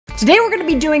Today we're going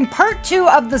to be doing part 2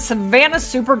 of the Savanna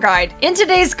Super Guide. In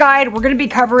today's guide, we're going to be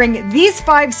covering these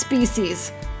 5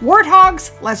 species: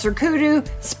 Warthogs, Lesser Kudu,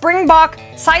 Springbok,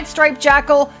 Side-Striped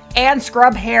Jackal, and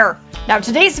Scrub Hare. Now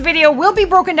today's video will be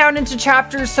broken down into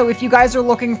chapters, so if you guys are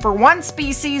looking for one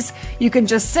species, you can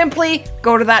just simply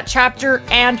go to that chapter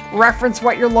and reference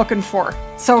what you're looking for.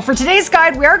 So for today's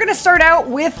guide, we are going to start out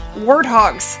with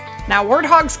Warthogs. Now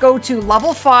Warthogs go to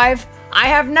level 5. I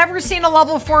have never seen a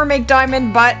level 4 make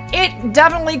diamond, but it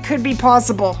definitely could be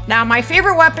possible. Now, my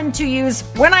favorite weapon to use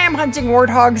when I am hunting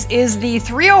Warthogs is the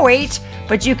 308,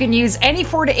 but you can use any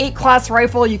 4 to 8 class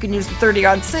rifle. You can use the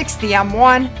 30-06, the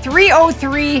M1,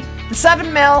 303, the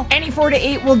 7mm, any 4 to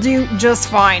 8 will do just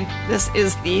fine. This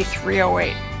is the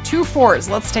 308. 2 4s,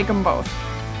 let's take them both.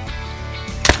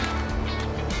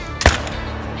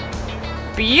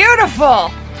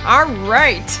 Beautiful!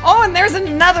 Alright. Oh, and there's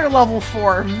another level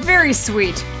 4. Very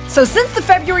sweet. So since the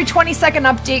February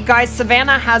 22nd update, guys,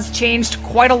 Savanna has changed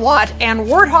quite a lot, and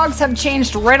Warthogs have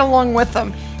changed right along with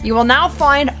them. You will now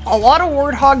find a lot of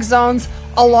Warthog zones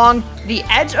along the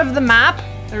edge of the map.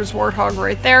 There's Warthog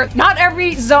right there. Not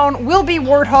every zone will be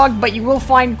Warthog, but you will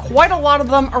find quite a lot of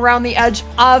them around the edge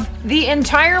of the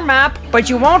entire map, but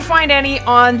you won't find any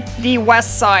on the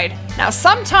west side. Now,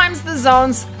 sometimes the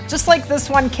zones, just like this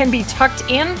one, can be tucked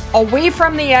in away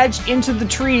from the edge into the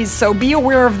trees, so be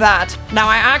aware of that. Now,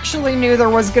 I actually knew there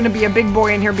was going to be a big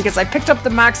boy in here because I picked up the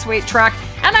max weight track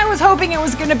and I was hoping it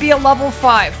was going to be a level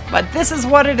 5, but this is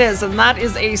what it is, and that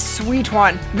is a sweet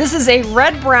one. This is a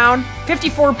red-brown,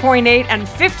 54.8, and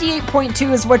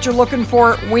 58.2 is what you're looking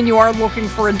for when you are looking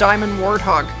for a diamond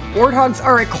Warthog. Warthogs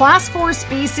are a class 4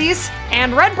 species,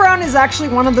 and red-brown is actually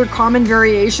one of their common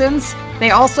variations.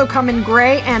 They also come in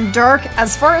gray and dark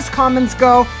as far as commons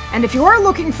go, and if you are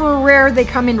looking for a rare, they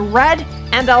come in red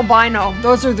and albino.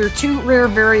 Those are their 2 rare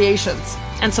variations.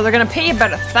 And so they're going to pay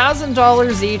about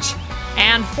 $1,000 each,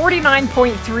 and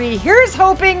 49.3. Here's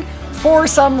hoping for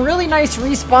some really nice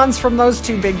respawns from those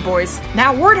 2 big boys.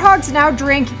 Now, Warthogs now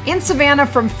drink in Savanna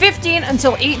from 15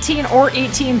 until 18 or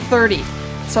 18:30.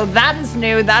 So that is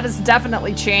new, that has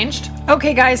definitely changed.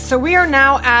 Okay guys, so we are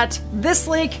now at this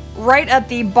lake right at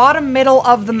the bottom middle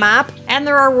of the map, and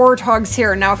there are Warthogs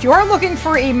here. Now, if you are looking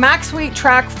for a max weight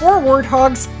track for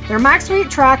Warthogs, their max weight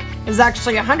track is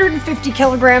actually 150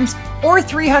 kilograms or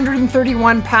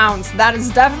 331 pounds. That is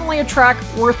definitely a track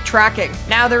worth tracking.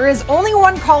 Now, there is only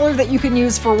one collar that you can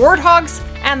use for Warthogs,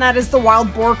 and that is the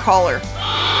wild boar collar.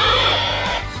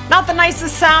 Not the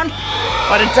nicest sound,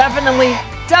 but it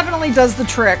definitely does the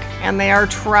trick, and they are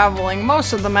traveling,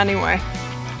 most of them anyway.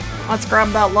 Let's grab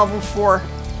that level 4.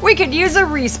 We could use a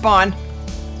respawn.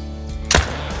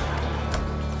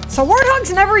 So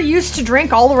Warthogs never used to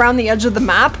drink all around the edge of the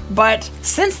map, but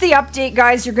since the update,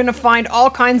 guys, you're gonna find all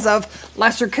kinds of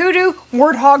Lesser Kudu,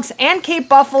 Warthogs, and Cape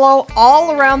Buffalo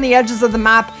all around the edges of the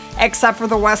map, except for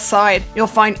the west side. You'll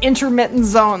find intermittent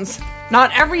zones.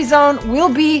 Not every zone will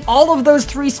be all of those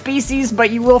 3 species, but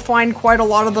you will find quite a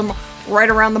lot of them right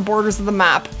around the borders of the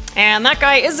map. And that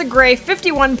guy is a gray,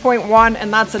 51.1,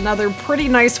 and that's another pretty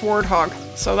nice Warthog.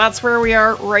 So that's where we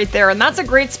are right there, and that's a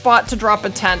great spot to drop a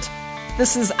tent.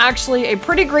 This is actually a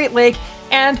pretty great lake,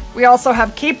 and we also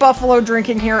have Cape Buffalo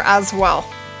drinking here as well.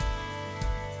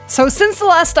 So since the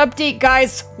last update,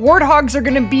 guys, Warthogs are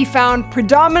going to be found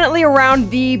predominantly around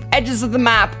the edges of the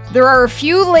map. There are a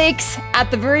few lakes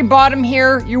at the very bottom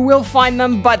here, you will find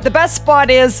them, but the best spot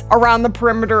is around the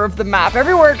perimeter of the map,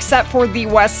 everywhere except for the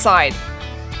west side.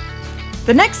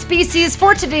 The next species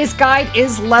for today's guide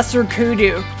is Lesser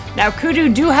Kudu. Now, Kudu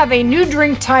do have a new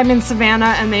drink time in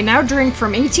Savanna, and they now drink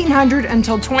from 1800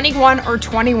 until 21 or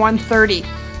 21:30.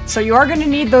 So you are going to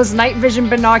need those night vision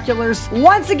binoculars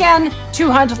once again to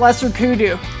hunt Lesser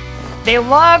Kudu. They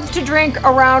love to drink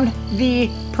around the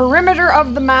perimeter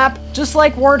of the map, just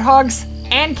like Warthogs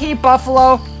and Cape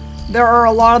Buffalo. There are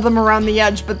a lot of them around the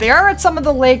edge, but they are at some of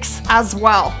the lakes as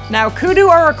well. Now, Kudu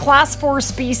are a class 4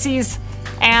 species,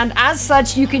 and as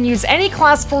such, you can use any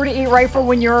class 4 to 8 rifle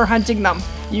when you're hunting them.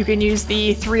 You can use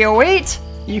the 308,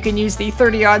 you can use the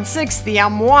 30-06, the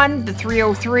M1, the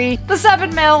 303, the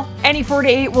 7mm, any 4 to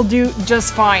 8 will do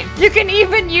just fine. You can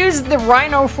even use the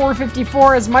Rhino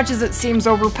 454. As much as it seems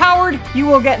overpowered, you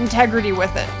will get integrity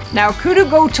with it. Now, Kudu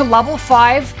go to level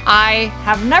 5. I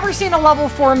have never seen a level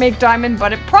 4 make diamond,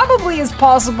 but it probably is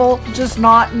possible, just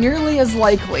not nearly as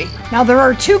likely. Now, there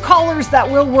are 2 collars that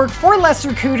will work for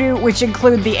Lesser Kudu, which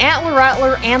include the Antler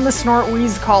Rattler and the Snort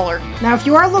Wheeze collar. Now, if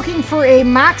you are looking for a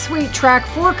max weight track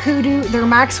for Kudu, their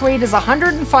max weight is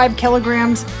 105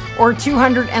 kilograms or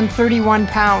 231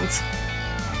 pounds.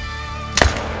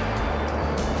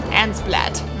 And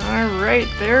splat. All right,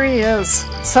 there he is.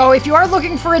 So if you are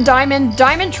looking for a diamond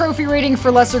trophy rating for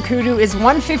Lesser Kudu is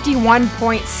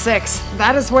 151.6.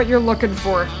 That is what you're looking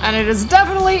for. And it is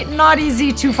definitely not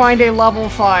easy to find a level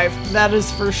 5. That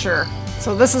is for sure.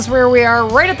 So this is where we are,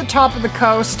 right at the top of the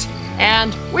coast.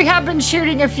 And we have been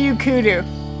shooting a few kudu.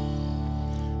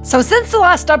 So since the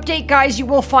last update, guys, you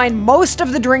will find most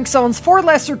of the drink zones for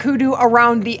Lesser Kudu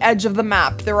around the edge of the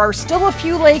map. There are still a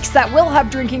few lakes that will have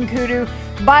drinking kudu,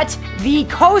 but the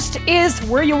coast is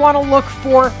where you want to look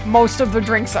for most of the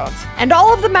drink zones. And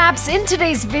all of the maps in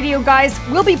today's video, guys,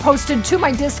 will be posted to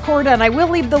my Discord, and I will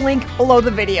leave the link below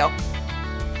the video.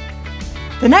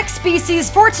 The next species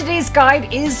for today's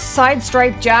guide is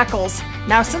side-striped jackals.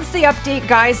 Now, since the update,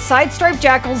 guys, side-striped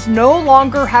jackals no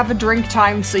longer have a drink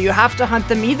time, so you have to hunt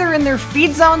them either in their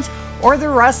feed zones or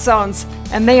their rest zones,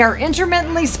 and they are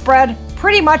intermittently spread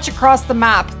pretty much across the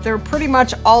map. They're pretty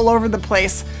much all over the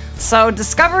place. So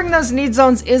discovering those need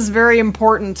zones is very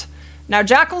important. Now,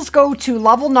 jackals go to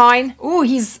level 9. Ooh,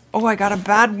 I got a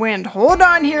bad wind. Hold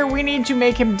on here, we need to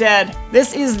make him dead.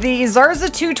 This is the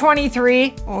Zarza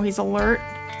 223. Oh, he's alert.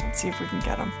 Let's see if we can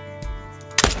get him.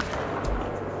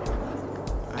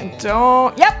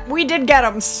 Yep, we did get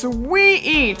him.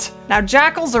 Sweet. Now,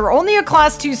 jackals are only a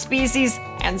class 2 species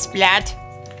and splat.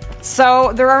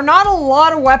 So there are not a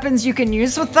lot of weapons you can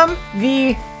use with them.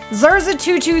 The Zarza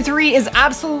 223 is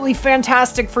absolutely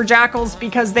fantastic for jackals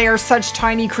because they are such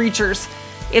tiny creatures.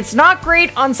 It's not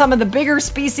great on some of the bigger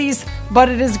species, but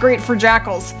it is great for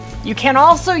jackals. You can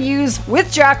also use,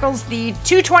 with jackals, the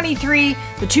 223,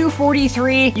 the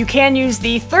 243. You can use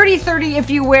the 30-30 if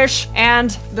you wish,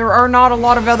 and there are not a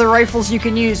lot of other rifles you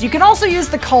can use. You can also use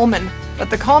the Coleman,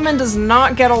 but the Coleman does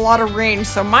not get a lot of range,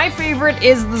 so my favorite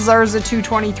is the Zarza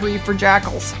 223 for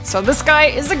jackals. So this guy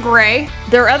is a gray.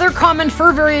 Their other common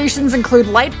fur variations include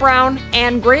light brown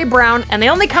and gray brown, and they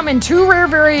only come in 2 rare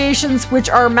variations, which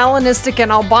are melanistic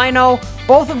and albino,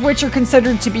 both of which are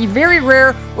considered to be very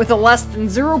rare with a less than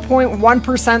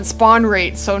 0.1% spawn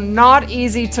rate, so not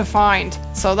easy to find.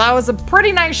 So that was a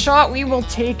pretty nice shot, we will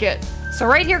take it. So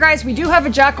right here, guys, we do have a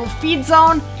jackal feed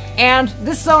zone, and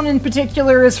this zone in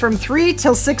particular is from 3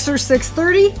 till 6 or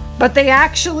 6:30, but they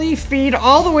actually feed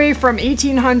all the way from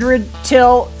 1800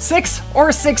 till 6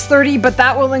 or 6:30, but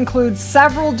that will include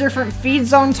several different feed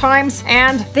zone times,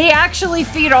 and they actually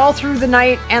feed all through the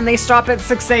night and they stop at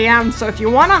 6 a.m. So if you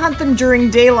want to hunt them during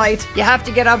daylight, you have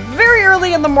to get up very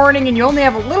early in the morning and you only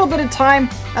have a little bit of time.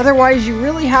 Otherwise, you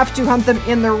really have to hunt them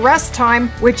in the rest time,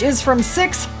 which is from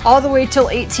 6 all the way till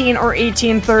 18 or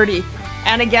 18:30.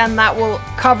 And again, that will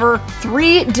cover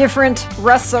 3 different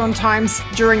rest zone times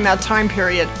during that time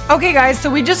period. Okay guys, so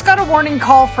we just got a warning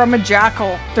call from a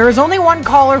jackal. There is only one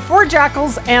caller for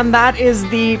jackals, and that is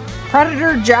the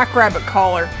predator jackrabbit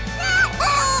caller.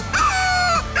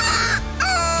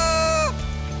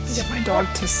 Get my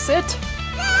dog to sit.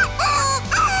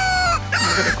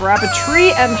 I'm gonna grab a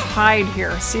tree and hide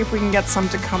here. See if we can get some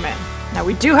to come in. Now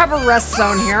we do have a rest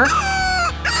zone here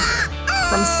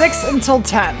from 6 until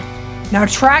 10. Now,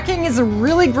 tracking is a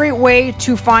really great way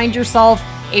to find yourself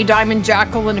a diamond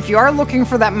jackal, and if you are looking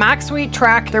for that max weight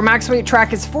track, their max weight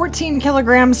track is 14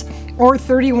 kilograms or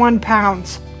 31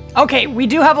 pounds. Okay, we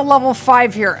do have a level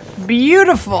 5 here.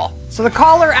 Beautiful. So the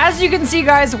collar, as you can see,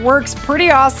 guys, works pretty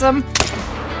awesome.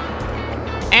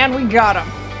 And we got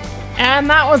him. And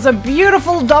that was a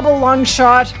beautiful double lung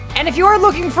shot. And if you are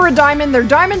looking for a diamond, their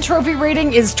diamond trophy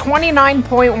rating is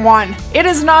 29.1. It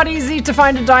is not easy to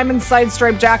find a diamond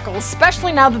side-striped jackal,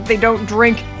 especially now that they don't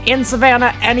drink in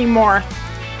Savannah anymore.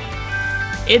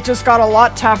 It just got a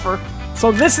lot tougher.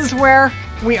 So this is where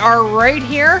we are right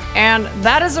here, and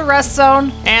that is a rest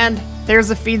zone, and there's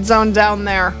a feed zone down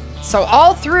there. So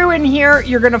all through in here,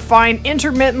 you're gonna find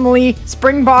intermittently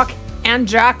Springbok and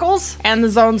jackals, and the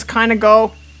zones kind of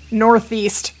go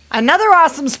northeast. Another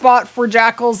awesome spot for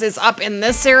jackals is up in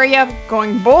this area,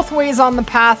 going both ways on the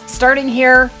path, starting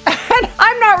here. And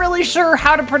I'm not really sure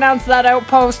how to pronounce that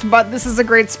outpost, but this is a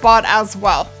great spot as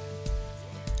well.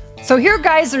 So here,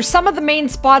 guys, are some of the main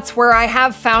spots where I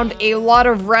have found a lot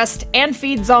of rest and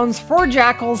feed zones for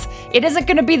jackals. It isn't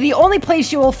going to be the only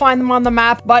place you will find them on the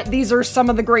map, but these are some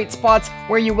of the great spots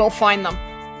where you will find them.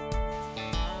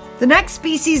 The next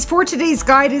species for today's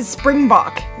guide is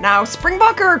Springbok. Now,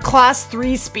 Springbok are a class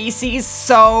 3 species,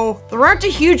 so there aren't a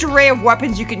huge array of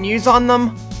weapons you can use on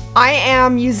them. I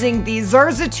am using the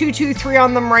Zarza 223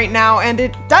 on them right now, and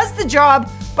it does the job,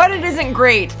 but it isn't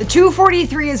great. The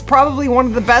 243 is probably one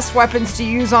of the best weapons to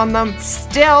use on them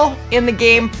still in the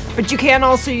game, but you can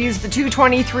also use the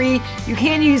 223, you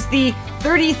can use the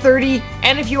 30-30,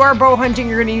 and if you are bow hunting,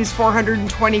 you're going to use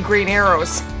 420 grain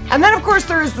arrows. And then of course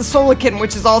there is the Solican,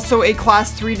 which is also a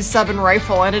class 3 to 7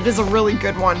 rifle, and it is a really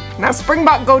good one. Now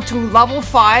Springbok go to level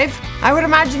 5. I would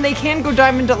imagine they can go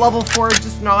diamond at level 4,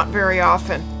 just not very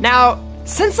often. Now,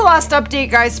 since the last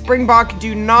update, guys, Springbok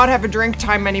do not have a drink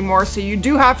time anymore, so you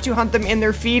do have to hunt them in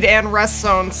their feed and rest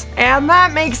zones. And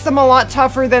that makes them a lot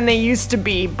tougher than they used to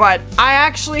be, but I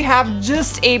actually have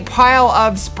just a pile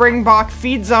of Springbok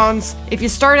feed zones. If you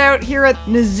start out here at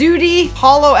Nzudi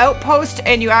Hollow Outpost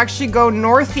and you actually go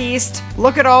northeast,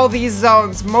 look at all these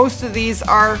zones. Most of these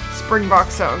are Springbok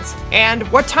zones. And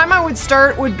what time I would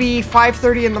start would be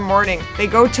 5:30 in the morning. They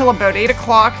go till about 8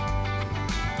 o'clock.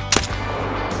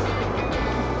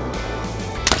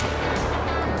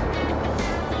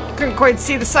 Couldn't quite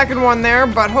see the second one there,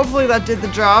 but hopefully that did the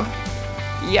job.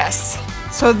 Yes.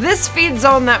 So this feed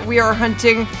zone that we are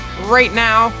hunting right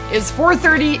now is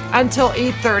 4:30 until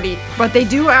 8:30, but they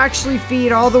do actually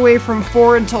feed all the way from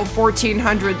 4 until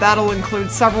 1400. That'll include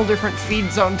several different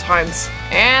feed zone times.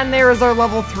 And there is our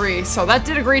level 3. So that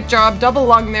did a great job. Double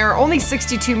lung there, only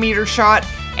 62 meter shot,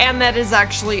 and that is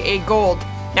actually a gold.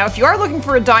 Now, if you are looking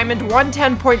for a diamond,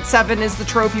 110.7 is the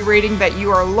trophy rating that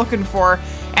you are looking for,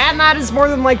 and that is more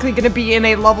than likely going to be in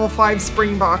a level 5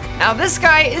 Springbok. Now, this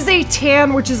guy is a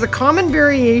tan, which is a common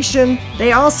variation.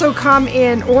 They also come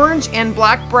in orange and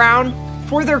black brown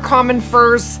for their common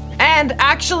furs. And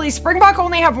actually, Springbok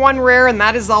only have one rare, and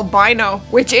that is albino,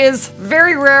 which is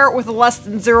very rare with a less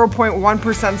than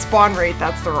 0.1% spawn rate.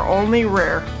 That's their only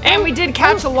rare. And we did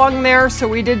catch a lung there, so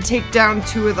we did take down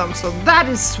 2 of them, so that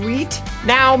is sweet.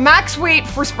 Now, max weight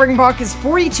for Springbok is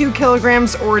 42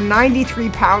 kilograms or 93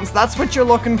 pounds. That's what you're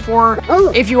looking for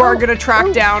if you are gonna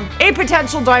track down a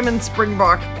potential diamond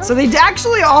Springbok. So they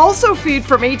actually also feed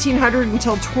from 1800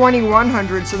 until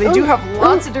 2100, so they do have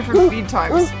lots of different feed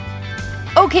times.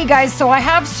 Okay guys, so I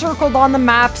have circled on the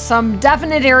map some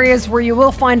definite areas where you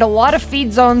will find a lot of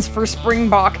feed zones for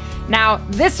Springbok. Now,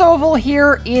 this oval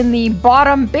here in the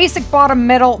bottom, basic bottom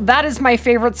middle, that is my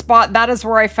favorite spot. That is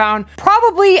where I found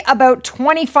probably about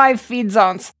 25 feed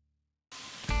zones.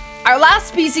 Our last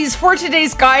species for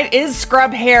today's guide is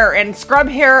scrub hare, and scrub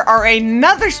hare are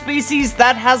another species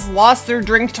that has lost their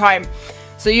drink time.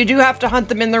 So you do have to hunt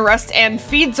them in the rest and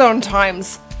feed zone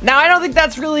times. Now, I don't think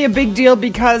that's really a big deal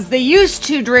because they used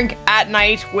to drink at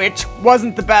night, which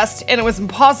wasn't the best, and it was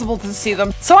impossible to see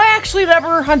them. So I actually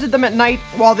never hunted them at night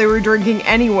while they were drinking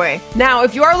anyway. Now,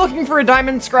 if you are looking for a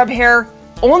diamond scrub hare,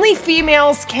 only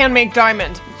females can make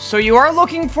diamond. So you are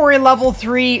looking for a level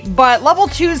 3, but level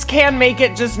 2s can make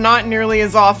it, just not nearly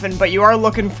as often, but you are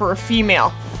looking for a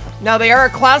female. Now, they are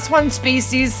a class 1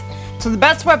 species. So the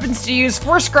best weapons to use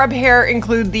for scrub hare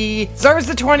include the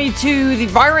Zarza 22, the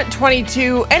Virant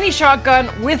 22, any shotgun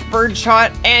with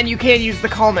birdshot, and you can use the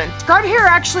Coleman. Scrub hare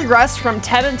actually rest from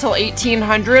 10 until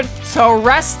 1800, so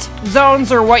rest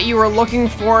zones are what you are looking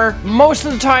for most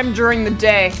of the time during the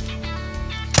day.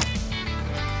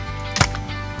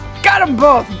 Got them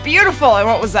both! Beautiful! And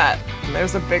what was that?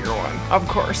 There's a bigger one, of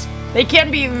course. They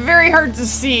can be very hard to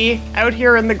see out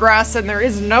here in the grass, and there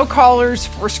is no collars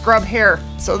for scrub hare.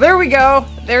 So there we go.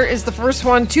 There is the first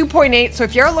one, 2.8. So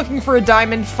if you are looking for a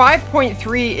diamond,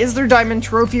 5.3 is their diamond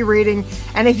trophy rating.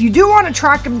 And if you do want to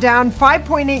track them down,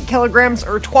 5.8 kilograms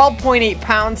or 12.8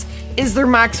 pounds is their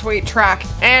max weight track.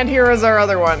 And here is our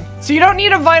other one. So you don't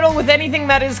need a vital with anything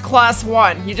that is class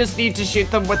 1. You just need to shoot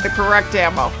them with the correct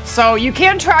ammo. So you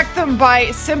can track them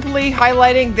by simply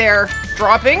highlighting their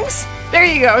droppings. There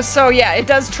you go. So yeah, it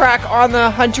does track on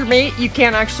the hunter mate. You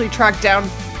can actually track down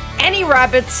any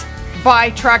rabbits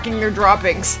by tracking their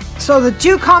droppings. So the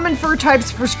 2 common fur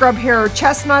types for scrub hare are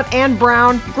chestnut and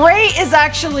brown. Gray is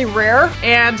actually rare,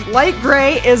 and light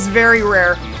gray is very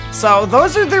rare. So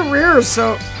those are the rares,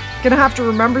 so gonna have to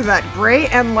remember that, gray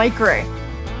and light gray.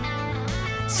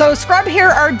 So scrub hare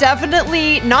are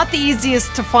definitely not the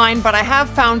easiest to find, but I have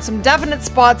found some definite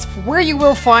spots where you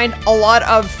will find a lot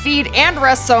of feed and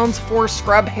rest zones for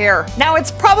scrub hare. Now, it's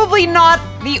probably not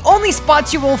the only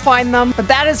spots you will find them, but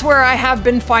that is where I have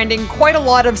been finding quite a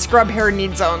lot of scrub hare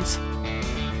need zones.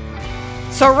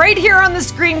 So right here on the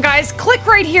screen, guys, click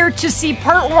right here to see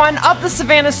part 1 of the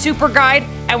Savanna Super Guide,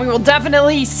 and we will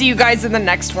definitely see you guys in the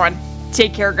next one.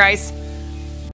 Take care, guys.